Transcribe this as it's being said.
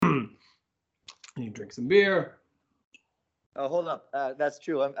You drink some beer. Oh, hold up. That's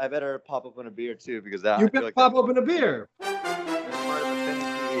true. I better pop open a beer too because that You I feel better like pop open a beer. that's part of the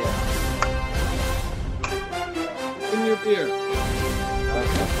finicky. In your beer.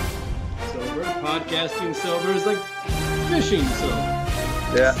 Okay. Sober. Podcasting sober is like fishing sober.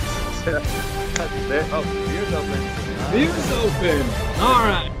 Yeah. Oh, beer's open. Beer's open. All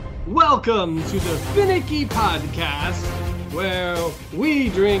right. Welcome to the Finicky Podcast, where we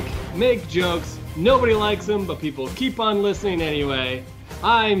drink, make jokes. Nobody likes them, but people keep on listening anyway.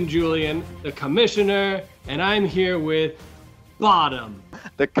 I'm Julian, the commissioner, and I'm here with Bottom.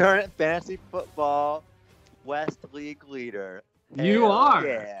 The current fantasy football West League leader. You Hell are.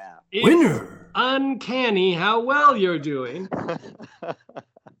 Yeah. It's Winner. uncanny how well you're doing.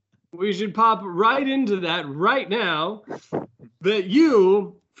 We should pop right into that right now. That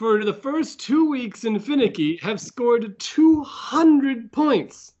you, for the first 2 weeks in Finicky, have scored 200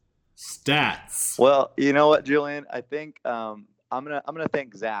 points. Stats. Well, you know what, Julian? I think I'm gonna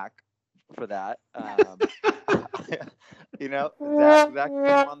thank Zach for that. You know, Zach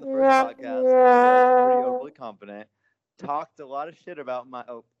came on the first podcast, was pretty overly confident, talked a lot of shit about my.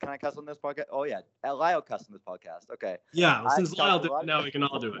 Oh, can I cuss on this podcast? Oh yeah, Lyle cussed on this podcast. Okay. Yeah, well, since I Lyle talked a did lot it, now we can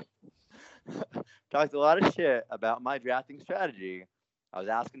all do it. Talked a lot of shit about my drafting strategy. I was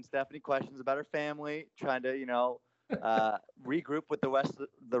asking Stephanie questions about her family, trying to, regroup with the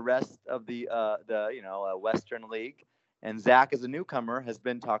rest of the Western League. And Zach, as a newcomer, has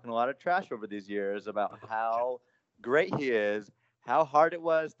been talking a lot of trash over these years about how great he is, how hard it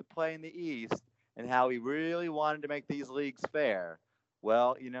was to play in the East, and how he really wanted to make these leagues fair.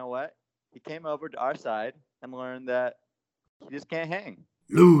 Well, you know what? He came over to our side and learned that he just can't hang.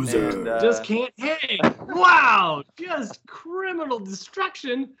 Loser. And, Just can't hang. Wow, just criminal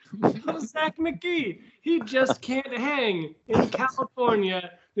destruction of Zach McGee. He just can't hang in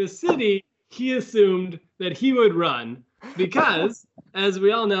California, the city he assumed that he would run. Because, as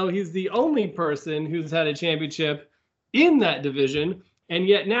we all know, he's the only person who's had a championship in that division, and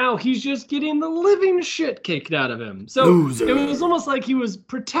yet now he's just getting the living shit kicked out of him. So Loser. It was almost like he was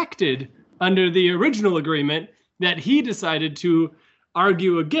protected under the original agreement that he decided to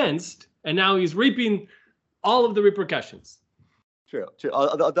argue against, and now he's reaping all of the repercussions. True.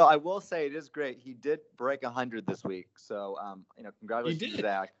 Although I will say it is great. He did break 100 this week. So, congratulations,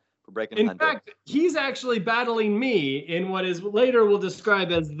 Zach, for breaking 100. In fact, he's actually battling me in what is later we'll describe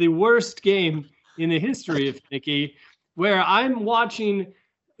as the worst game in the history of Finicky, where I'm watching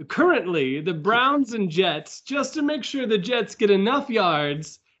currently the Browns and Jets just to make sure the Jets get enough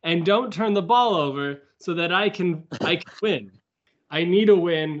yards and don't turn the ball over so that I can win. I need a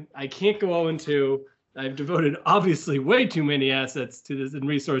win. I can't go 0-2. I've devoted obviously way too many assets to this and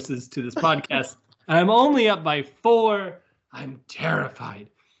resources to this podcast. I'm only up by 4. I'm terrified.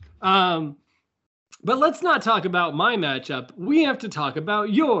 But let's not talk about my matchup. We have to talk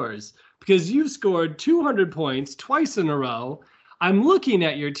about yours because you've scored 200 points twice in a row. I'm looking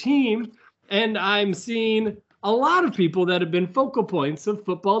at your team and I'm seeing a lot of people that have been focal points of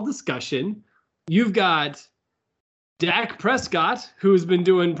football discussion. You've got Dak Prescott, who's been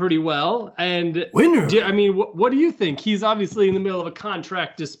doing pretty well. And Winner. What do you think? He's obviously in the middle of a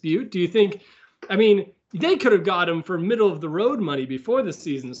contract dispute. Do you think, they could have got him for middle of the road money before the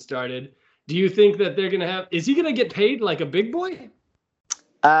season started. Do you think that they're going to is he going to get paid like a big boy?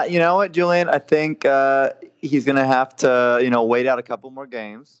 You know what, Julian? I think he's going to have to, wait out a couple more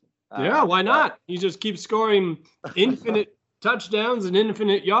games. Yeah, why not? He just keeps scoring infinite touchdowns and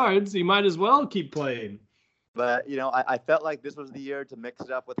infinite yards. He might as well keep playing. But, I felt like this was the year to mix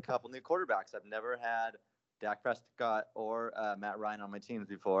it up with a couple new quarterbacks. I've never had Dak Prescott or Matt Ryan on my teams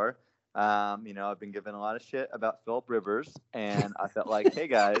before. I've been given a lot of shit about Philip Rivers, and I felt like, hey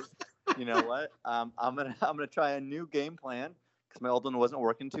guys, you know what? I'm gonna try a new game plan because my old one wasn't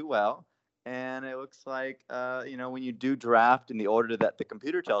working too well. And it looks like, when you do draft in the order that the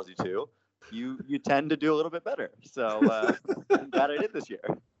computer tells you to, you tend to do a little bit better. So I'm glad I did this year.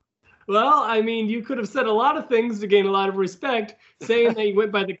 Well, you could have said a lot of things to gain a lot of respect. Saying that you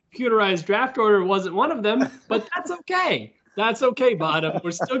went by the computerized draft order wasn't one of them, but that's okay. That's okay, Bottom.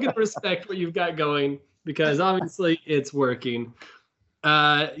 We're still going to respect what you've got going because obviously it's working.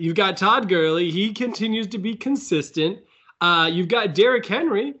 You've got Todd Gurley. He continues to be consistent. You've got Derrick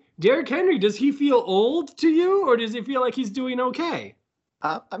Henry. Derrick Henry, does he feel old to you or does he feel like he's doing okay?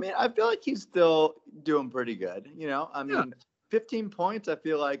 I feel like he's still doing pretty good. 15 points, I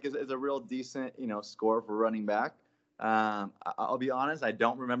feel like, is a real decent, score for running back. I'll be honest, I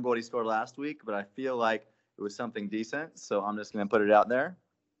don't remember what he scored last week, but I feel like it was something decent. So I'm just going to put it out there.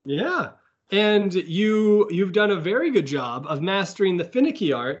 Yeah. And you've done a very good job of mastering the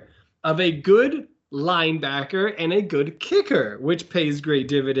finicky art of a good linebacker and a good kicker, which pays great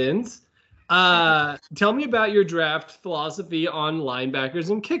dividends. Tell me about your draft philosophy on linebackers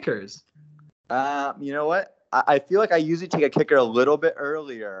and kickers. You know what? I feel like I usually take a kicker a little bit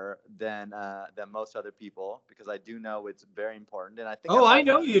earlier than most other people because I do know it's very important. And I think. I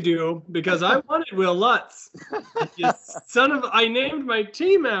know you do because I wanted Will Lutz. I named my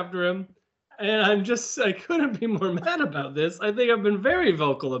team after him, and I couldn't be more mad about this. I think I've been very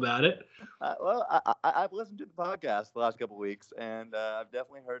vocal about it. I've listened to the podcast the last couple of weeks, and I've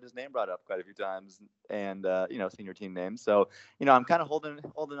definitely heard his name brought up quite a few times, and seen your team name. So I'm kind of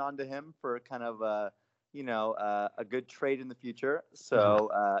holding on to him for kind of a good trade in the future.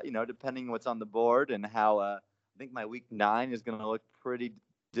 So depending what's on the board and how I think my week 9 is going to look pretty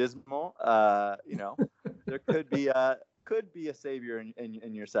dismal. There could be a savior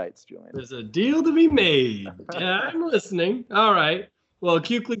in your sights, Julian. There's a deal to be made. Yeah, I'm listening. All right. Well,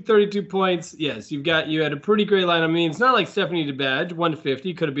 Q-Click 32 points. Yes, you had a pretty great line. I mean, it's not like Stephanie DeBadge,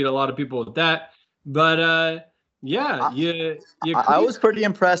 150. Could have beat a lot of people with that. But, I was pretty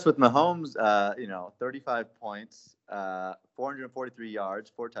impressed with Mahomes, 35 points, 443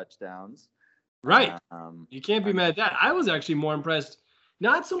 yards, 4 touchdowns. Right. You can't be mad at that. I was actually more impressed,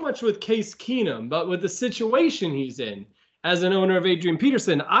 not so much with Case Keenum, but with the situation he's in. As an owner of Adrian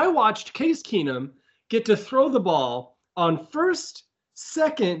Peterson, I watched Case Keenum get to throw the ball on first,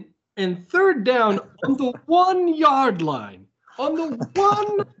 second, and third down on the 1 yard line. On the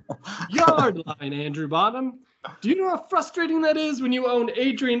 1 yard line, Andrew Bottom. Do you know how frustrating that is when you own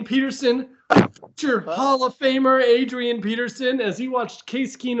Adrian Peterson, future Hall of Famer Adrian Peterson, as he watched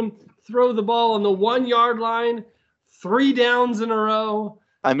Case Keenum throw the ball on the 1 yard line, 3 downs in a row?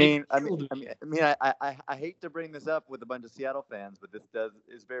 I hate to bring this up with a bunch of Seattle fans, but this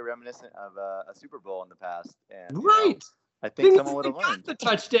is very reminiscent of a Super Bowl in the past. And right. I think someone would have learned the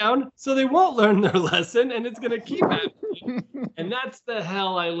touchdown, so they won't learn their lesson, and it's going to keep happening. And that's the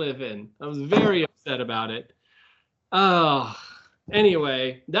hell I live in. I was very upset about it. Oh,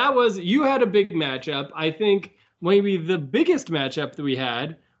 anyway, you had a big matchup. I think maybe the biggest matchup that we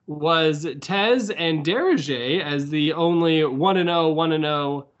had was Tez and Derege as the only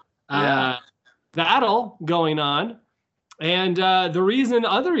 1-0 battle going on. And the other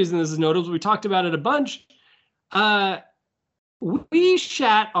reason this is notable, we talked about it a bunch. We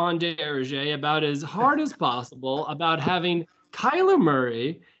shat on Derege about as hard as possible about having Kyler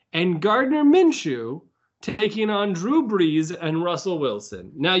Murray and Gardner Minshew taking on Drew Brees and Russell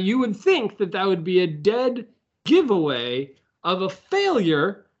Wilson. Now, you would think that would be a dead giveaway of a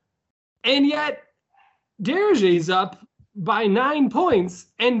failure, and yet Derege's up by 9 points,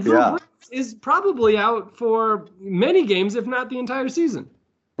 and Drew Brees is probably out for many games, if not the entire season.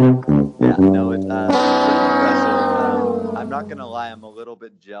 Yeah, no, it's impressive. I'm not gonna lie, I'm a little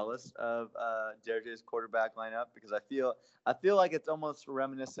bit jealous of Derege's quarterback lineup because I feel like it's almost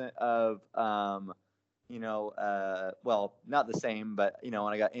reminiscent of not the same, but when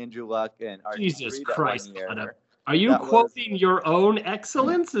I got Andrew Luck and RG3 Jesus Christ, are you quoting your own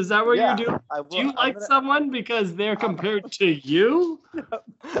excellence? Is that what you're doing? Do you like someone because they're compared to you?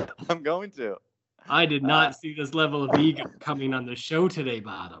 I'm going to. I did not see this level of ego coming on the show today,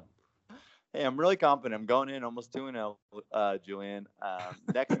 Bottom. Hey, I'm really confident. I'm going in almost 2-0, Julian.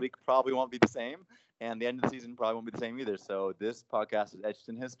 Next week probably won't be the same, and the end of the season probably won't be the same either. So this podcast is etched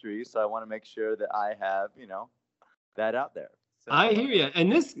in history, so I want to make sure that I have, that out there. So, I hear you. And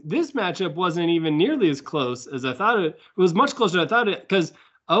this matchup wasn't even nearly as close as I thought it was. Much closer than I thought it, because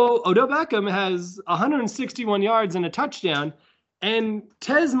Odell Beckham has 161 yards and a touchdown, and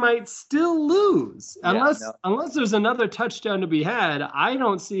Tez might still lose unless there's another touchdown to be had. I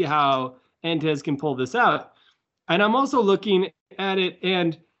don't see how Antez can pull this out. And I'm also looking at it,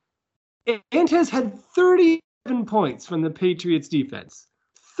 and Antez had 37 points from the Patriots defense.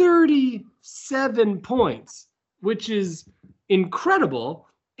 37 points, which is incredible.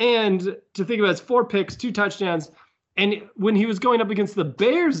 And to think about, it's 4 picks, 2 touchdowns. And when he was going up against the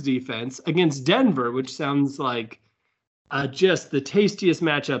Bears defense against Denver, which sounds like just the tastiest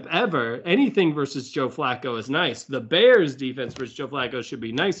matchup ever, anything versus Joe Flacco is nice. The Bears defense versus Joe Flacco should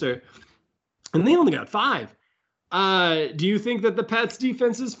be nicer. And they only got 5. Do you think that the Pats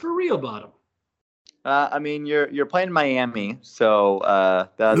defense is for real, Bottom? I mean, you're playing Miami, so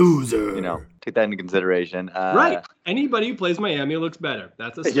that's loser. Take that into consideration. Right. Anybody who plays Miami looks better.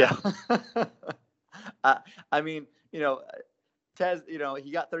 That's a start. Yeah. I mean, Tez,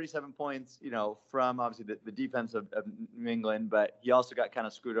 he got 37 points, from obviously the defense of New England, but he also got kind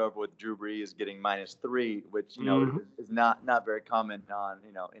of screwed over with Drew Brees getting -3, which is not very common on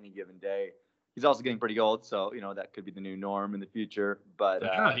any given day. He's also getting pretty old, so that could be the new norm in the future. But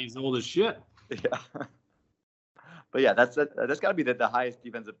yeah, he's old as shit. Yeah. But yeah, that's got to be the highest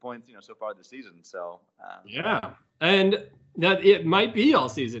defensive points so far this season. So yeah, and that it might be all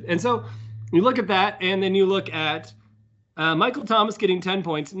season. And so you look at that, and then you look at Michael Thomas getting 10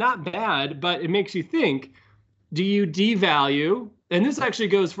 points. Not bad, but it makes you think: do you devalue? And this actually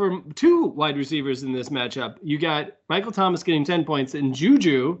goes for two wide receivers in this matchup. You got Michael Thomas getting 10 points and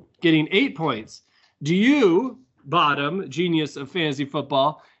Juju getting 8 points. Do you, Bottom, genius of fantasy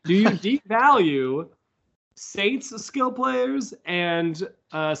football, do you devalue Saints skill players and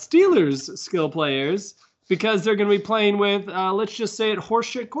Steelers skill players because they're going to be playing with, let's just say it,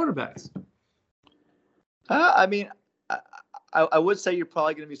 horseshit quarterbacks? I mean, I would say you're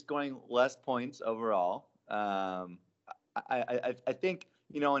probably going to be scoring less points overall. I think,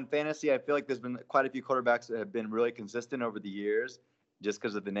 in fantasy, I feel like there's been quite a few quarterbacks that have been really consistent over the years just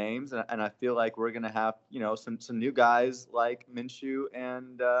because of the names. And I feel like we're going to have, some new guys like Minshew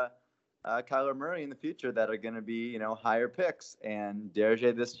and Kyler Murray in the future that are going to be, higher picks. And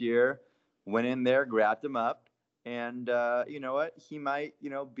Derrick this year went in there, grabbed him up. And you know what? He might,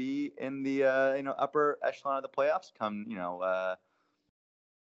 be in the, upper echelon of the playoffs come,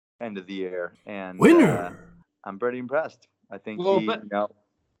 end of the year. And winner. I'm pretty impressed. I think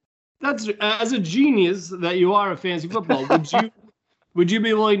that's, as a genius that you are of fantasy football, would you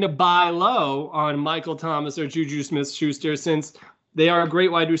be willing to buy low on Michael Thomas or Juju Smith-Schuster since they are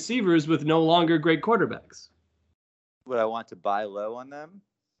great wide receivers with no longer great quarterbacks? Would I want to buy low on them?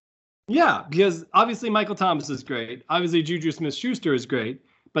 Yeah, because obviously Michael Thomas is great. Obviously Juju Smith-Schuster is great,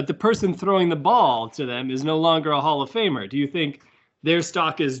 but the person throwing the ball to them is no longer a Hall of Famer. Do you think their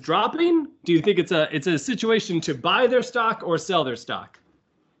stock is dropping? Do you think it's a situation to buy their stock or sell their stock?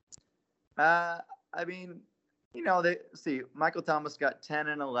 I mean, Michael Thomas got 10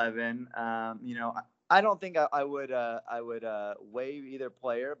 and 11. I don't think I would waive either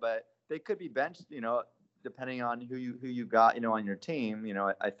player, but they could be benched, depending on who you got, on your team.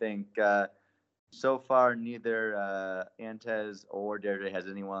 I think so far neither Antez or Derrick has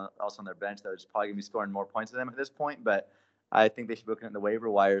anyone else on their bench that is probably going to be scoring more points than them at this point, but I think they should be looking at the waiver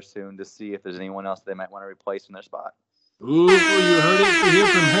wire soon to see if there's anyone else they might want to replace in their spot. Ooh, you heard it here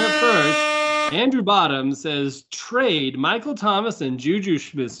from her first. Andrew Bottom says trade Michael Thomas and Juju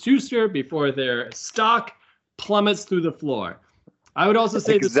Smith-Schuster before their stock plummets through the floor. I would also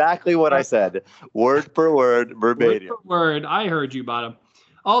say exactly what I said, word for word, verbatim. Word for word, I heard you, Bottom.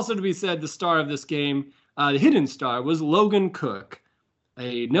 Also to be said, the star of this game, the hidden star, was Logan Cook,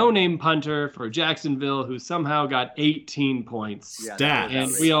 a no-name punter for Jacksonville who somehow got 18 points. Stats.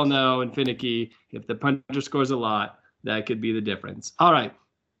 And we all know in Finicky, if the punter scores a lot, that could be the difference. All right,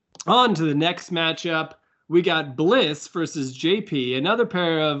 on to the next matchup. We got Bliss versus JP, another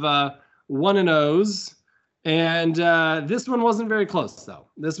pair of 1-0s. And this one wasn't very close, though.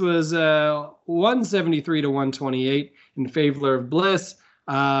 This was 173 to 128 in favor of Bliss.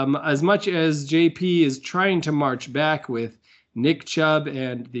 As much as JP is trying to march back with Nick Chubb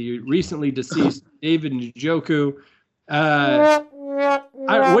and the recently deceased David Njoku,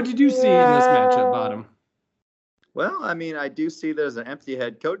 what did you see in this matchup, Bottom? Well, I mean, I do see there's an empty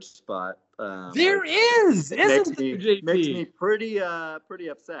head coach spot. There is, isn't there, JP? Makes me pretty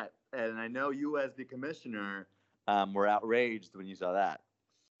upset. And I know you, as the commissioner, were outraged when you saw that.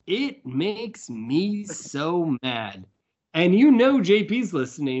 It makes me so mad. And JP's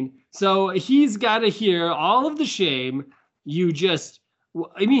listening, so he's got to hear all of the shame.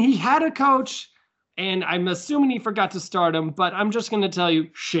 He had a coach, and I'm assuming he forgot to start him, but I'm just going to tell you,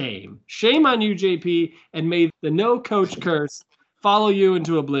 shame. Shame on you, JP, and may the no-coach curse follow you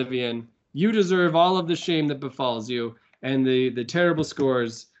into oblivion. You deserve all of the shame that befalls you and the terrible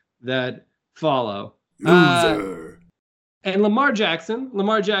scores that follow. Loser. And Lamar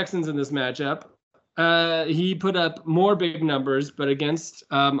Jackson's in this matchup. He put up more big numbers, but against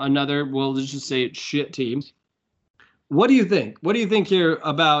another, let's just say shit team. What do you think? What do you think here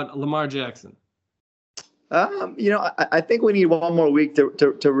about Lamar Jackson? I think we need one more week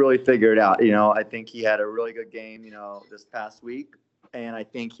to really figure it out. I think he had a really good game, this past week. And I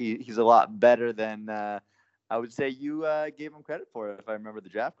think he's a lot better than I would say you gave him credit for it, if I remember the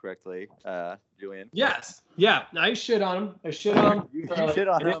draft correctly, Julian. Yes. Yeah. I shit on him. You shit on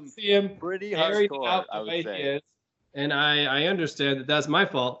him. See him pretty hardcore, I would say. And I understand that's my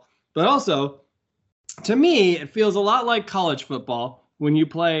fault. But also, to me, it feels a lot like college football when you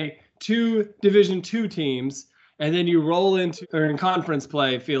play two Division II teams and then you roll into or in conference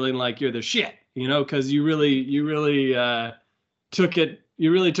play feeling like you're the shit, because you really took it.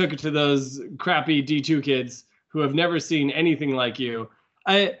 You really took it to those crappy D2 kids who have never seen anything like you.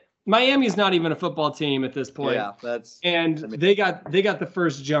 Miami's not even a football team at this point. Yeah, They got the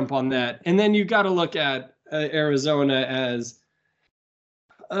first jump on that. And then you got to look at Arizona as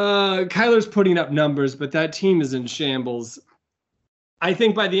Kyler's putting up numbers, but that team is in shambles. I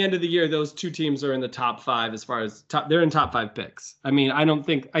think by the end of the year, those two teams are in the top 5 as far as they're in top 5 picks. I mean, I don't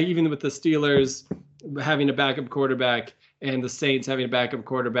think even with the Steelers having a backup quarterback and the Saints having a backup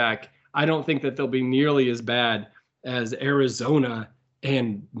quarterback, I don't think that they'll be nearly as bad as Arizona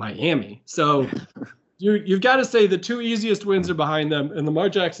and Miami. So you've got to say the 2 easiest wins are behind them, and Lamar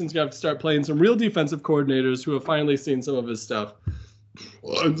Jackson's got to start playing some real defensive coordinators who have finally seen some of his stuff.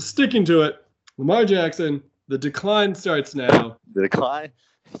 I'm sticking to it. Lamar Jackson, the decline starts now. The decline.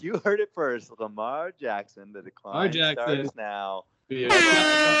 You heard it first. Lamar Jackson, the decline starts now.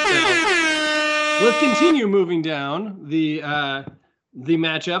 Let's continue moving down the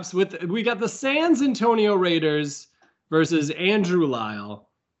matchups. We got the San Antonio Raiders versus Andrew Lyle.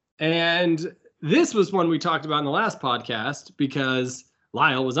 And this was one we talked about in the last podcast because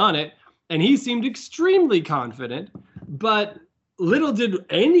Lyle was on it, and he seemed extremely confident. But little did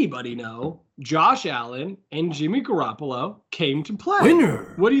anybody know, Josh Allen and Jimmy Garoppolo came to play.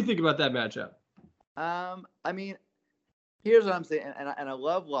 Winner. What do you think about that matchup? I mean, here's what I'm saying, and I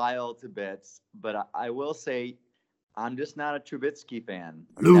love Lyle to bits, but I will say I'm just not a Trubisky fan.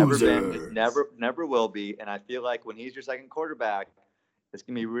 Losers. Never been, never will be. And I feel like when he's your second quarterback, it's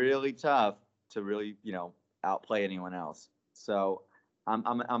gonna be really tough to really, outplay anyone else. So I'm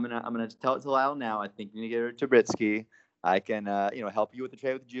gonna tell it to Lyle now. I think you need to get rid of Trubisky. I can help you with the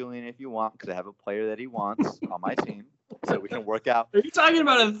trade with Julian if you want, because I have a player that he wants on my team, so we can work out. Are you talking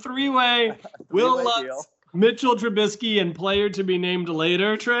about a three-way Will Lutz, deal? Mitchell Trubisky, and player to be named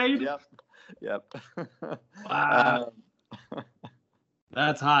later trade? Yep. Wow.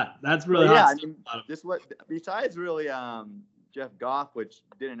 That's hot. That's really hot. Yeah, I mean, besides really Jeff Goff, which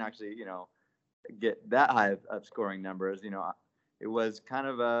didn't actually, get that high of scoring numbers, it was kind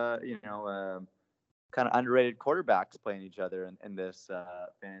of kind of underrated quarterbacks playing each other in this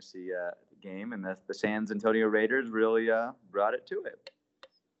fantasy game, and the San Antonio Raiders really brought it to it.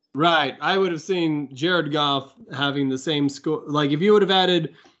 Right. I would have seen Jared Goff having the same score. Like, if you would have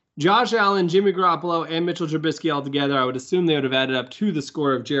added Josh Allen, Jimmy Garoppolo, and Mitchell Trubisky all together, I would assume they would have added up to the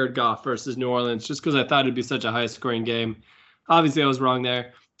score of Jared Goff versus New Orleans, just because I thought it'd be such a high-scoring game. Obviously, I was wrong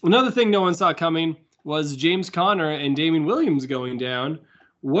there. Another thing no one saw coming was James Conner and Damien Williams going down.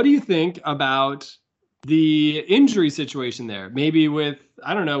 What do you think about the injury situation there? Maybe with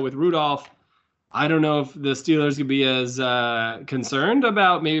Rudolph, I don't know if the Steelers could be as concerned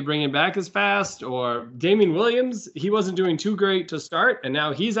about maybe bringing him back as fast, or Damien Williams, he wasn't doing too great to start, and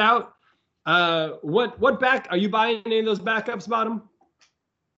now he's out. What back are you buying any of those backups, Bottom?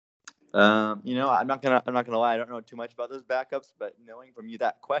 I'm not gonna lie, I don't know too much about those backups, but knowing from you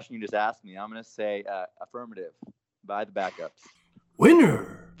that question you just asked me, I'm gonna say affirmative. Buy the backups.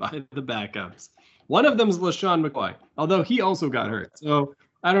 Winner. Buy the backups. One of them is LaShawn McCoy, although he also got hurt. So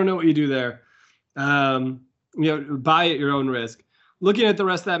I don't know what you do there. Buy at your own risk. Looking at the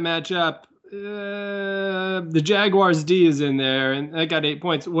rest of that matchup, the Jaguars D is in there, and I got 8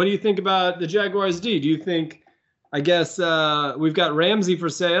 points. What do you think about the Jaguars D? Do you think, we've got Ramsey for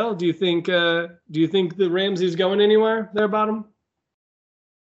sale? Do you think the Ramsey's going anywhere there, Bottom?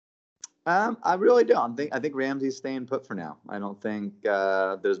 I really don't. I think Ramsey's staying put for now. I don't think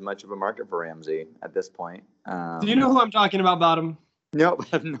there's much of a market for Ramsey at this point. Do you know who I'm talking about, Bottom? Nope, I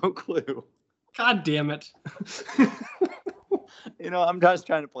have no clue. God damn it. I'm just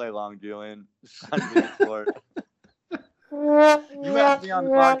trying to play along, Julian. You asked me on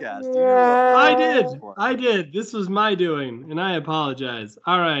the podcast. I did. This was my doing, and I apologize.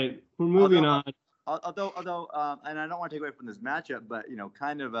 All right, we're moving on. Although, and I don't want to take away from this matchup, but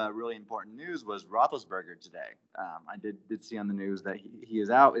kind of really important news was Roethlisberger today. I did see on the news that he is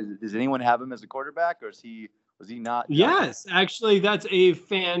out. Does anyone have him as a quarterback, or was he not? Yes, actually, that's a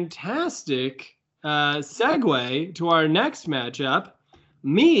fantastic segue to our next matchup,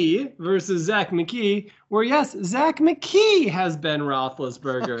 me versus Zach McKee, where yes, Zach McKee has Ben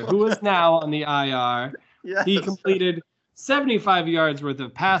Roethlisberger, who is now on the IR. Yes. He completed 75 yards worth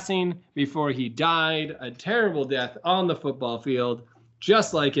of passing before he died a terrible death on the football field,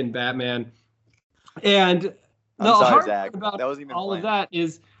 just like in Batman. And the hard part about all of that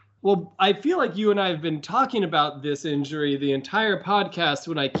is, well, I feel like you and I have been talking about this injury the entire podcast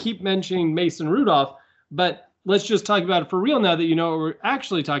when I keep mentioning Mason Rudolph, but let's just talk about it for real now that you know what we're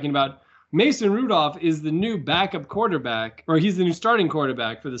actually talking about. Mason Rudolph is the new backup quarterback, or he's the new starting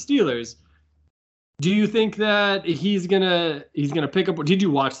quarterback for the Steelers. Do you think that he's gonna pick up? Did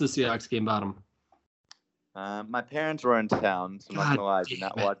you watch the Seahawks game, Bottom? My parents were in town, so I'm not gonna lie, I did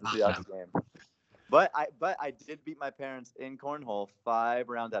not watch the Seahawks game. But I did beat my parents in cornhole 5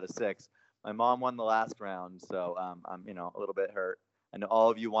 rounds out of 6. My mom won the last round, so I'm a little bit hurt. I know all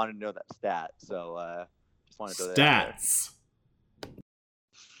of you wanted to know that stat, so just wanted to throw that out there. Stats.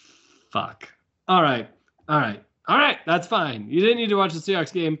 Fuck. All right. That's fine. You didn't need to watch the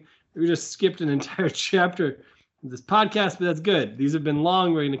Seahawks game. We just skipped an entire chapter of this podcast, but that's good. These have been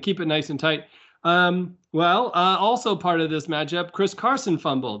long. We're going to keep it nice and tight. Also part of this matchup, Chris Carson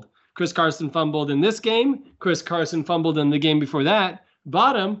fumbled. Chris Carson fumbled in this game. Chris Carson fumbled in the game before that.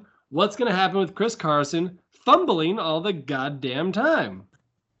 Bottom, what's going to happen with Chris Carson fumbling all the goddamn time?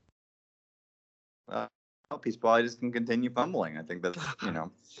 He's probably just going to continue fumbling. I think that's,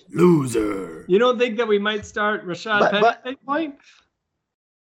 Loser. You don't think that we might start Rashad Penny at that point?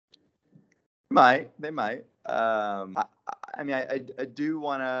 They might. I do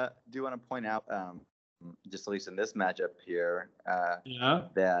want to point out, just at least in this matchup here,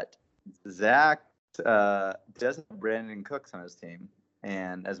 that Zach does have Brandon Cooks on his team,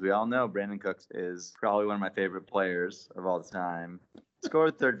 and as we all know, Brandon Cooks is probably one of my favorite players of all time.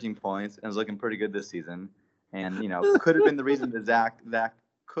 Scored 13 points and is looking pretty good this season, and could have been the reason that Zach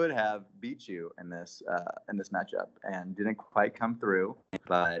could have beat you in this matchup, and didn't quite come through,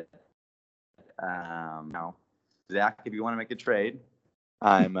 but. Zach, if you want to make a trade,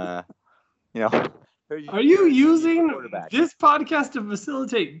 I'm, Are you using this podcast to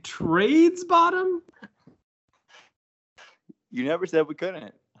facilitate trades, Bottom? You never said we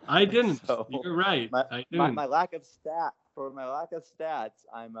couldn't. I didn't. So, you're right. My lack of stats,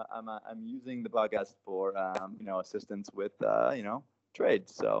 I'm using the podcast for assistance with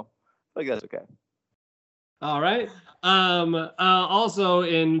trades. So I think that's okay. All right. Also,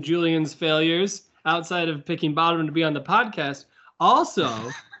 in Julian's failures, outside of picking Bottom to be on the podcast, also,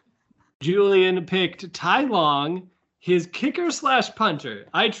 Julian picked Ty Long, his kicker/punter.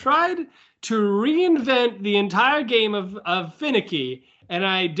 I tried to reinvent the entire game of Finicky, and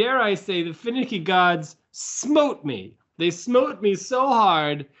I say the Finicky gods smote me. They smote me so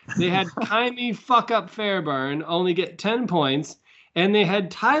hard, they had Kaimi fuck up Fairburn, only get 10 points, and they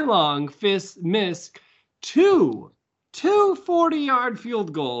had Ty Long miss two 40-yard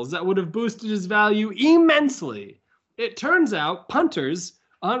field goals that would have boosted his value immensely. It turns out punters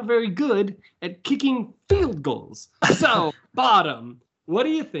aren't very good at kicking field goals. So, Bottom, what do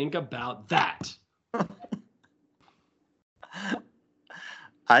you think about that?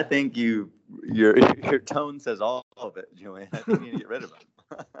 I think your tone says all of it, Julian. I think you need to get rid of him.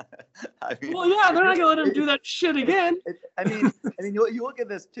 Well, yeah, they're not gonna let him do that shit again. You look at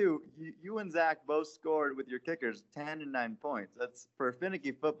this too. You and Zach both scored with your kickers 10 and 9 points. That's for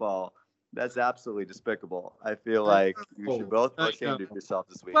finicky football. That's absolutely despicable. I feel like you should both be ashamed of yourself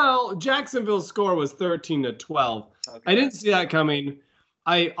this week. Well, Jacksonville's score was 13-12. Okay. I didn't see that coming.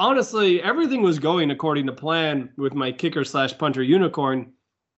 I honestly, everything was going according to plan with my kicker/punter unicorn,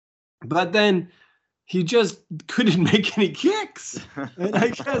 but then he just couldn't make any kicks. And I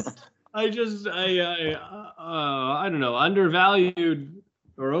guess I don't know, undervalued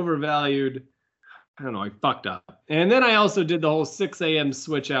or overvalued. I don't know, I fucked up. And then I also did the whole 6 a.m.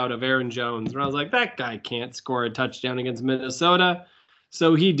 switch out of Aaron Jones, where I was like, that guy can't score a touchdown against Minnesota.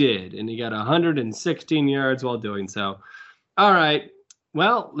 So he did, and he got 116 yards while doing so. All right.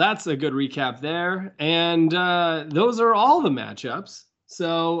 Well, that's a good recap there. And those are all the matchups.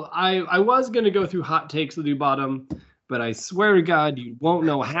 So I was going to go through hot takes with you, Bottom, but I swear to God, you won't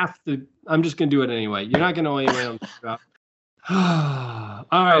know half the... I'm just going to do it anyway. You're not going to know anyway I'm talking about.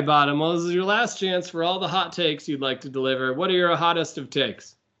 All right, Bottom. Well, this is your last chance for all the hot takes you'd like to deliver. What are your hottest of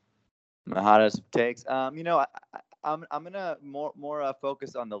takes? My hottest of takes? I'm gonna more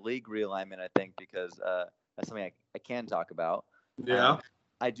focus on the league realignment, I think, because that's something I can talk about. Yeah.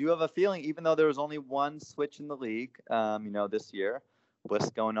 I do have a feeling, even though there was only one switch in the league, this year,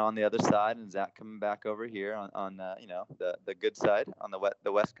 Bliss going on the other side and Zach coming back over here on the good side on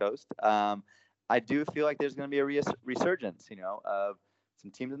the West Coast. I do feel like there's going to be a resurgence, of some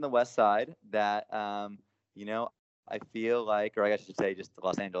teams on the West Side that, I feel like, or I guess I should say just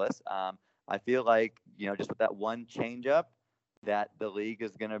Los Angeles. I feel like, just with that one change up, that the league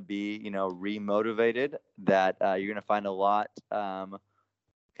is going to be, remotivated, that you're going to find a lot.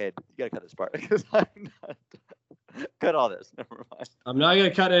 Okay, you got to cut this part because I'm not. Cut all this. Never mind. I'm not going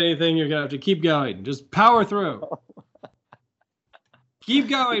to cut anything. You're going to have to keep going. Just power through. Keep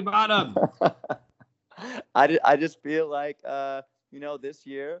going, Bottom. I just feel like, this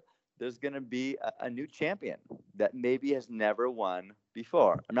year there's going to be a new champion that maybe has never won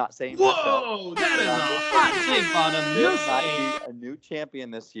before. I'm not saying. Whoa, that is a hot take, Bottom. There might be a new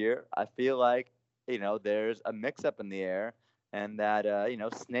champion this year. I feel like there's a mix-up in the air, and that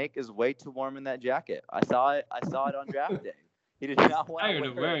Snake is way too warm in that jacket. I saw it on draft day. He did not want tired to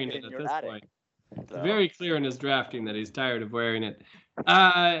of wear wearing it it in at your this attic. point. It's So, very clear in his drafting that he's tired of wearing it.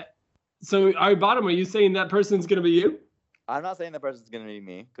 So, Bottom, are you saying that person's going to be you? I'm not saying that person's going to be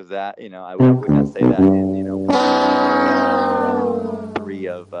me, because that, I would not say that in, 3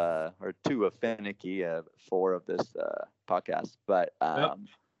 of, or 2 of Finicky, 4 of this podcast. But I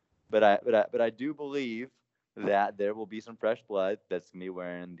do believe that there will be some fresh blood that's going to be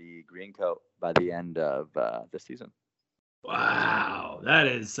wearing the green coat by the end of this season. Wow, that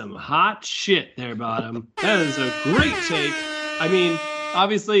is some hot shit there, Bottom. That is a great take. I mean,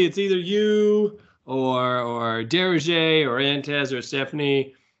 obviously it's either you or Derege or Antez or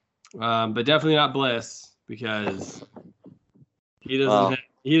Stephanie, but definitely not Bliss, because he doesn't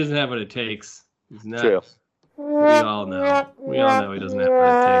have what it takes. He's not. True. We all know he doesn't have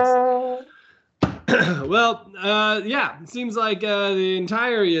what it takes. Well, it seems like the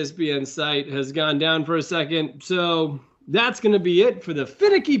entire ESPN site has gone down for a second. So that's going to be it for the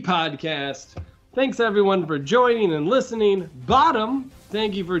Finicky podcast. Thanks, everyone, for joining and listening. Bottom,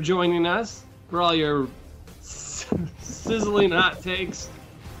 thank you for joining us for all your sizzling hot takes.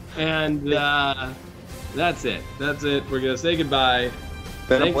 And that's it. We're going to say goodbye.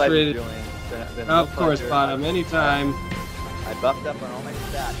 Been a Thanks pleasure, for Julian. Been Of a course, pleasure. Bottom. Anytime. I buffed up on all my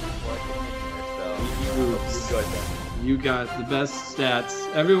stats before I came in here, so I hope you enjoyed that. You got the best stats.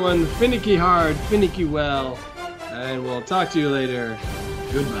 Everyone, finicky hard, finicky well. And we'll talk to you later.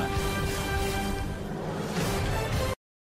 Goodbye.